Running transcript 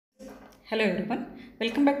Hello everyone,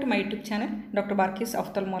 welcome back to my YouTube channel Dr.Barki's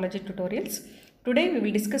Ophthalmology Tutorials. Today we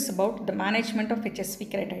will discuss about the management of HSV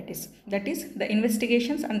keratitis, that is the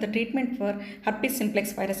investigations and the treatment for herpes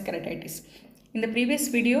simplex virus keratitis. In the previous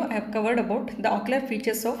video I have covered about the ocular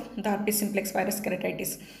features of the herpes simplex virus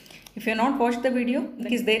keratitis. If you have not watched the video,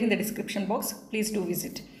 link is there in the description box, please do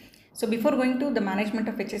visit. So before going to the management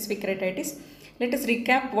of HSV keratitis, let us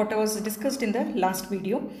recap what was discussed in the last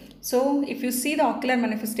video. So if you see the ocular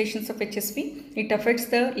manifestations of HSV, it affects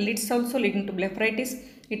the lids also, leading to blepharitis.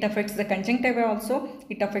 It affects the conjunctiva also.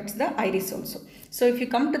 It affects the iris also. So if you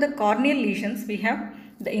come to the corneal lesions, we have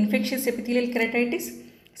the infectious epithelial keratitis,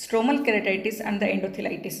 stromal keratitis and the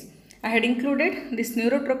endotheliitis. I had included this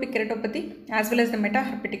neurotropic keratopathy as well as the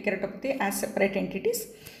metaherpetic keratopathy as separate entities.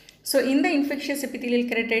 So in the infectious epithelial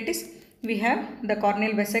keratitis, we have the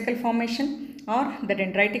corneal vesicle formation or the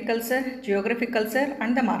dendritic ulcer, geographic ulcer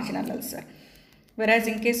and the marginal ulcer. Whereas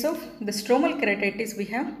in case of the stromal keratitis, we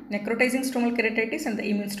have necrotizing stromal keratitis and the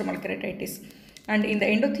immune stromal keratitis. And in the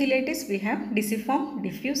endotheliitis, we have deciform,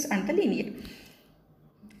 diffuse and the linear.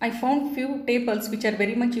 I found few tables which are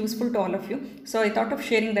very much useful to all of you. So I thought of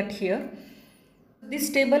sharing that here.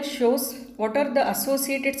 This table shows what are the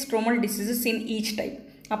associated stromal diseases in each type.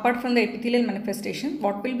 Apart from the epithelial manifestation,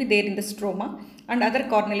 what will be there in the stroma and other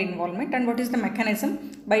corneal involvement and what is the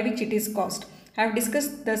mechanism by which it is caused. I have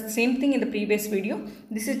discussed the same thing in the previous video.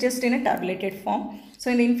 This is just in a tabulated form.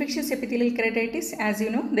 So in the infectious epithelial keratitis, as you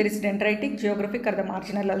know, there is dendritic, geographic or the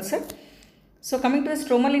marginal ulcer. So coming to the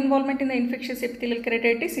stromal involvement in the infectious epithelial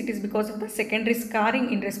keratitis, it is because of the secondary scarring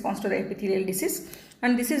in response to the epithelial disease,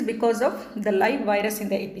 and this is because of the live virus in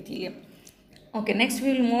the epithelium. Okay, next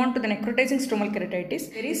we will move on to the necrotizing stromal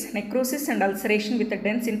keratitis. There is necrosis and ulceration with a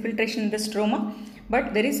dense infiltration in the stroma,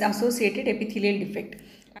 but there is associated epithelial defect,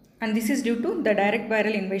 and this is due to the direct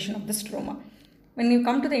viral invasion of the stroma. When you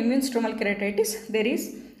come to the immune stromal keratitis, there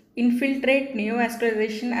is infiltrate,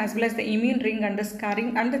 neovascularisation as well as the immune ring and the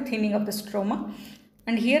scarring and the thinning of the stroma,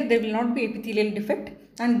 and here there will not be epithelial defect,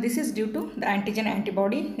 and this is due to the antigen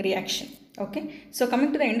antibody reaction. Okay, so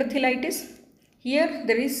coming to the endotheliitis, here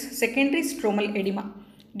there is secondary stromal edema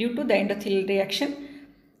due to the endothelial reaction.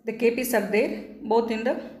 The KPs are there both in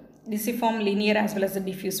the deciform, linear as well as the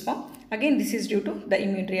diffuse form. Again, this is due to the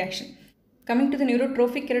immune reaction. Coming to the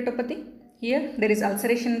neurotrophic keratopathy, here there is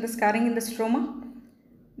ulceration and the scarring in the stroma.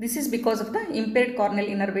 This is because of the impaired corneal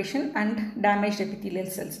innervation and damaged epithelial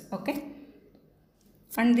cells. Okay,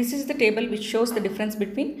 and this is the table which shows the difference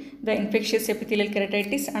between the infectious epithelial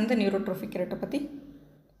keratitis and the neurotrophic keratopathy.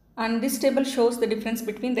 And this table shows the difference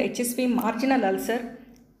between the HSV marginal ulcer,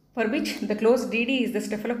 for which the closed DD is the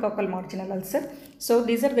staphylococcal marginal ulcer. So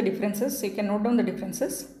these are the differences. So you can note down the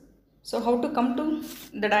differences. So how to come to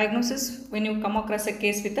the diagnosis when you come across a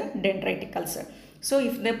case with a dendritic ulcer. So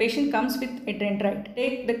if the patient comes with a dendrite,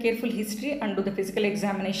 take the careful history and do the physical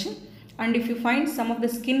examination. And if you find some of the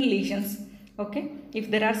skin lesions, okay,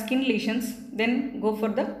 if there are skin lesions, then go for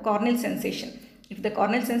the corneal sensation. If the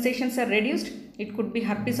corneal sensations are reduced, it could be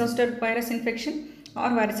herpes zoster virus infection or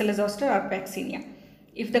varicella zoster or vaccinia.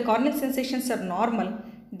 If the corneal sensations are normal,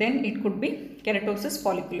 then it could be keratosis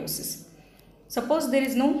folliculosis. Suppose there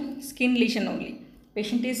is no skin lesion only.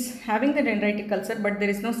 Patient is having the dendritic ulcer but there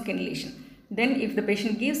is no skin lesion. Then if the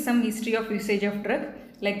patient gives some history of usage of drug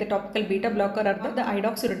like the topical beta blocker or the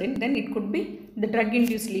idoxuridine, then it could be the drug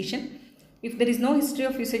induced lesion. If there is no history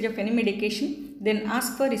of usage of any medication, then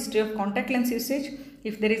ask for history of contact lens usage.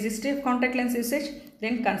 If there is history of contact lens usage,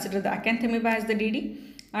 then consider the acanthamoeba as the DD.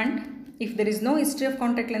 And if there is no history of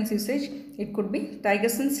contact lens usage, it could be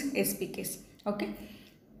Tygerson's SP case. Okay.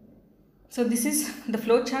 So this is the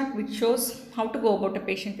flow chart which shows how to go about a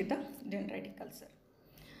patient with a dendritic ulcer.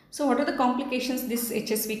 So what are the complications this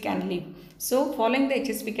HSV can leave? So following the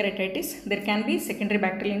HSV keratitis, there can be secondary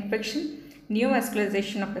bacterial infection,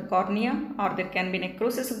 neovascularization of the cornea, or there can be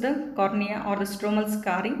necrosis of the cornea or the stromal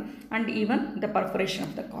scarring and even the perforation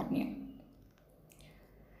of the cornea.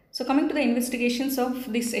 So coming to the investigations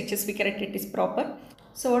of this HSV keratitis proper.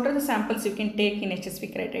 So what are the samples you can take in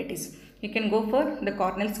HSV keratitis? You can go for the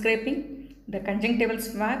corneal scraping, the conjunctival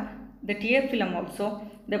swab, the tear film also,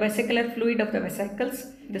 the vesicular fluid of the vesicles,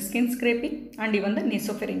 the skin scraping and even the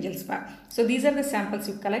nasopharyngeal swab. So these are the samples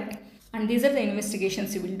you collect. And these are the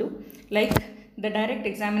investigations you will do, like the direct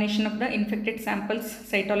examination of the infected samples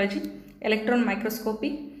cytology, electron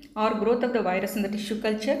microscopy or growth of the virus in the tissue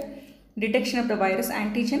culture, detection of the virus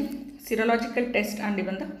antigen, serological test and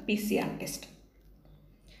even the PCR test.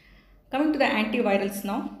 Coming to the antivirals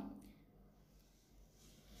now.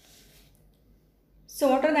 So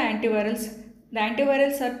what are the antivirals? The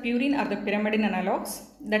antivirals are purine or the pyrimidine analogs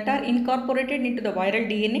that are incorporated into the viral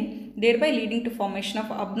DNA thereby leading to formation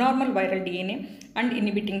of abnormal viral DNA and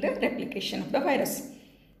inhibiting the replication of the virus.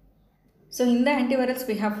 So in the antivirals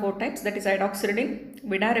we have 4 types, that is iridocyclitis,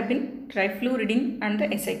 vidarabine, trifluridine and the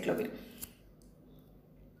acyclovir.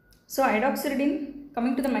 So iridocyclitis,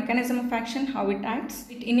 coming to the mechanism of action, how it acts,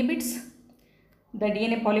 it inhibits the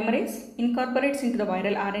DNA polymerase, incorporates into the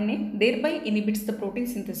viral RNA, thereby inhibits the protein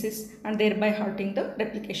synthesis and thereby halting the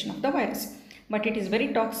replication of the virus. But it is very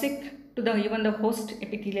toxic to even the host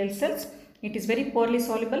epithelial cells. It is very poorly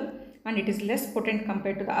soluble and it is less potent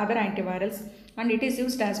compared to the other antivirals, and it is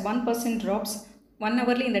used as 1% drops 1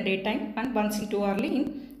 hourly in the daytime and once in 2 hourly in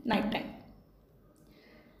night time.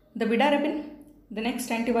 The vidarabine, the next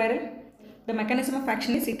antiviral, the mechanism of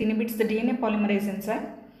action is it inhibits the DNA polymerase enzyme.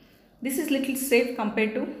 This is little safe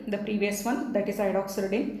compared to the previous one, that is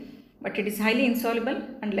iridocyclitis, but it is highly insoluble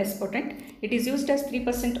and less potent. It is used as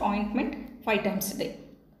 3% ointment 5 times a day.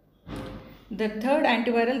 The third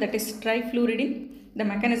antiviral, that is trifluridine, the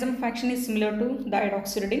mechanism of action is similar to the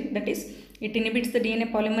iridocyclitis, that is it inhibits the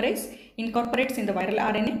DNA polymerase, incorporates in the viral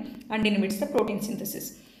RNA and inhibits the protein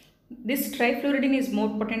synthesis. This trifluridine is more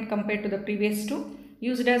potent compared to the previous two,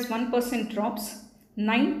 used as 1% drops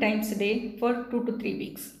 9 times a day for 2 to 3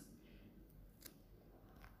 weeks.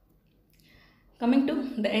 Coming to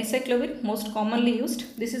the acyclovir, most commonly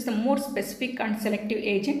used, this is the more specific and selective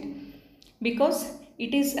agent because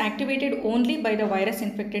it is activated only by the virus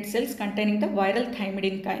infected cells containing the viral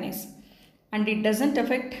thymidine kinase, and it doesn't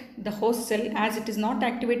affect the host cell as it is not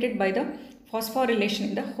activated by the phosphorylation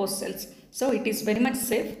in the host cells. So it is very much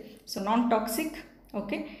safe, so non-toxic.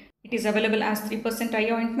 Okay, it is available as 3% eye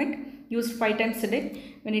ointment used 5 times a day.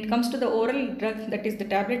 When it comes to the oral drug, that is the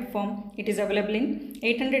tablet form, it is available in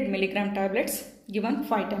 800 milligram tablets given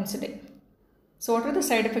 5 times a day. So what are the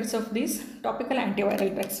side effects of these topical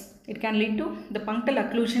antiviral drugs? It can lead to the punctal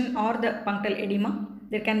occlusion or the punctal edema.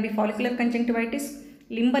 There can be follicular conjunctivitis,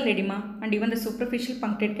 limbal edema and even the superficial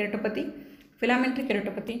punctate keratopathy, filamentary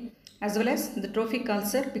keratopathy as well as the trophic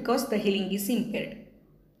ulcer because the healing is impaired.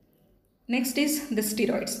 Next is the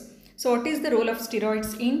steroids. So what is the role of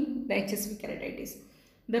steroids in the HSV keratitis?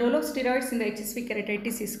 The role of steroids in the HSV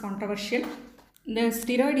keratitis is controversial. The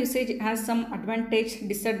steroid usage has some advantage,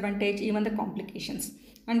 disadvantage, even the complications.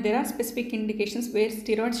 And there are specific indications where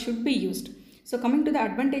steroids should be used. So coming to the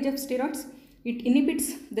advantage of steroids, it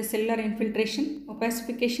inhibits the cellular infiltration,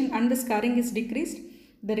 opacification and the scarring is decreased.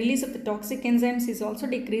 The release of the toxic enzymes is also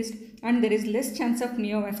decreased and there is less chance of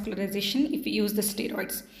neovascularization if you use the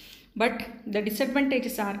steroids. But the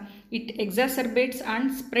disadvantages are it exacerbates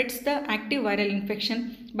and spreads the active viral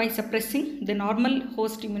infection by suppressing the normal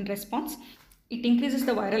host immune response. It increases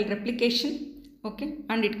the viral replication, okay,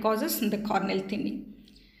 and it causes the corneal thinning.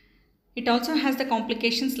 It also has the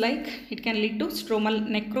complications like it can lead to stromal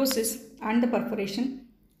necrosis and the perforation.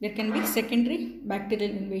 There can be secondary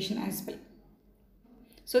bacterial invasion as well.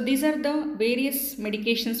 So these are the various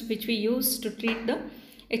medications which we use to treat the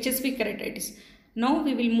HSV keratitis. Now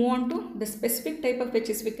we will move on to the specific type of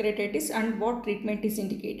HSV keratitis and what treatment is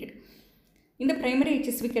indicated. In the primary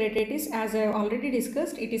HSV keratitis, as I have already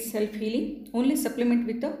discussed, it is self-healing. Only supplement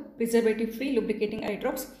with the preservative-free lubricating eye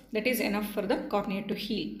drops, that is enough for the cornea to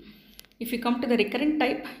heal. If you come to the recurrent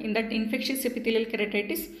type, in that infectious epithelial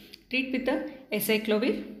keratitis, treat with the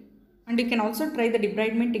acyclovir. And you can also try the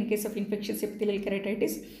debridement in case of infectious epithelial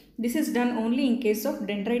keratitis. This is done only in case of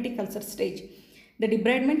dendritic ulcer stage. The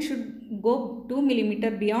debridement should go 2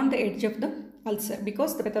 mm beyond the edge of the ulcer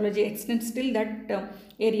because the pathology extends till that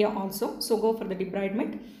area also. So go for the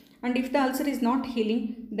debridement. And if the ulcer is not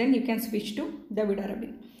healing, then you can switch to the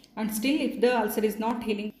vidarabine. And still if the ulcer is not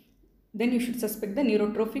healing, then you should suspect the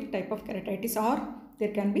neurotrophic type of keratitis or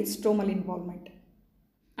there can be stromal involvement.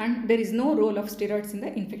 And there is no role of steroids in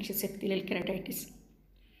the infectious epithelial keratitis.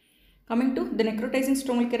 Coming to the necrotizing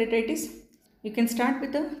stromal keratitis, you can start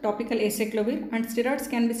with the topical acyclovir and steroids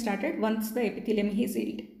can be started once the epithelium is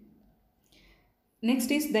healed.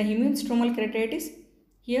 Next is the immune stromal keratitis.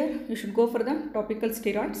 Here you should go for the topical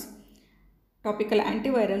steroids, topical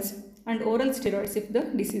antivirals and oral steroids if the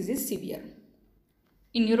disease is severe.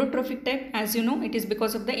 In neurotrophic type, as you know, it is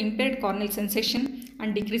because of the impaired corneal sensation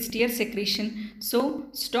and decreased tear secretion. So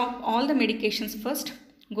stop all the medications first.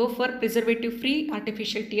 Go for preservative-free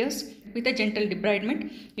artificial tears with a gentle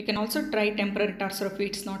debridement. You can also try temporary tarser if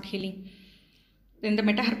it's not healing. Then the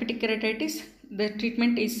metaherpetic keratitis, the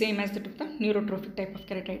treatment is same as that of the neurotrophic type of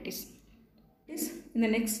keratitis. In the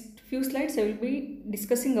next few slides, I will be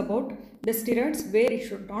discussing about the steroids, where it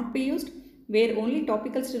should not be used, where only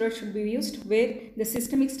topical steroids should be used, where the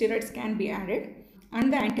systemic steroids can be added,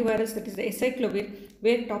 and the antivirals, that is the acyclovir,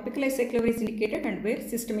 where topical acyclovir is indicated and where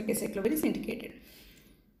systemic acyclovir is indicated.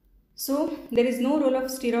 So there is no role of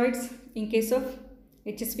steroids in case of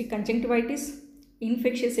HSV conjunctivitis,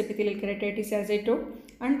 infectious epithelial keratitis as I told,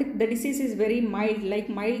 and the disease is very mild, like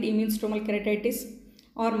mild immune stromal keratitis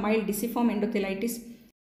or mild deciform endothelitis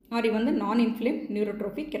or even the non-inflamed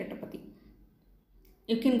neurotrophic keratopathy.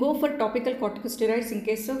 You can go for topical corticosteroids in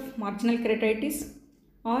case of marginal keratitis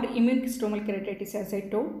or immune stromal keratitis as I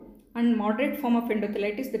told, and moderate form of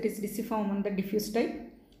endothelitis, that is deciform on the diffuse type,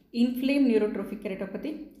 inflamed neurotrophic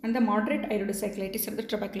keratopathy, and the moderate iridocyclitis or the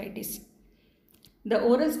trabeculitis. The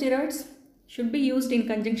oral steroids should be used in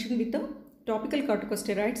conjunction with the topical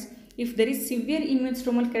corticosteroids if there is severe immune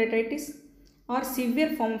stromal keratitis or severe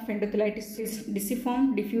form of endothelitis is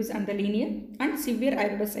deciform, diffuse and the linear, and severe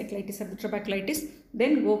iridocyclitis or the trabeculitis,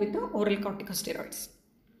 then go with the oral corticosteroids.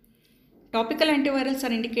 Topical antivirals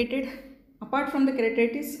are indicated apart from the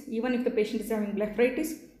keratitis, even if the patient is having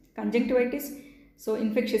blepharitis, conjunctivitis, so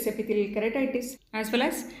infectious epithelial keratitis, as well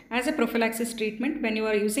as a prophylaxis treatment when you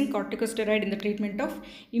are using corticosteroid in the treatment of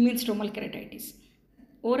immune stromal keratitis.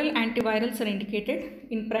 Oral antivirals are indicated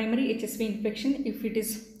in primary HSV infection if it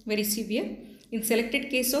is very severe, in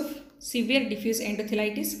selected case of severe diffuse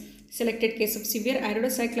endothelitis, selected case of severe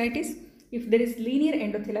iridocyclitis, if there is linear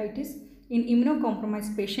endothelitis, in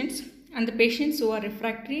immunocompromised patients and the patients who are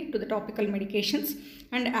refractory to the topical medications,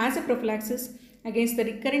 and as a prophylaxis against the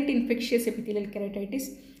recurrent infectious epithelial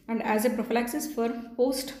keratitis, and as a prophylaxis for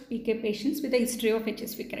post-PK patients with a history of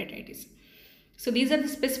HSV keratitis. So these are the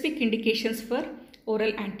specific indications for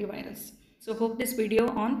oral antivirals. So hope this video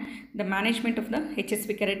on the management of the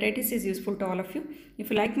HSV keratitis is useful to all of you. If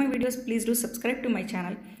you like my videos, please do subscribe to my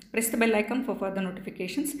channel. Press the bell icon for further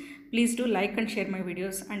notifications. Please do like and share my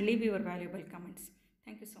videos and leave your valuable comments.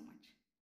 Thank you so much.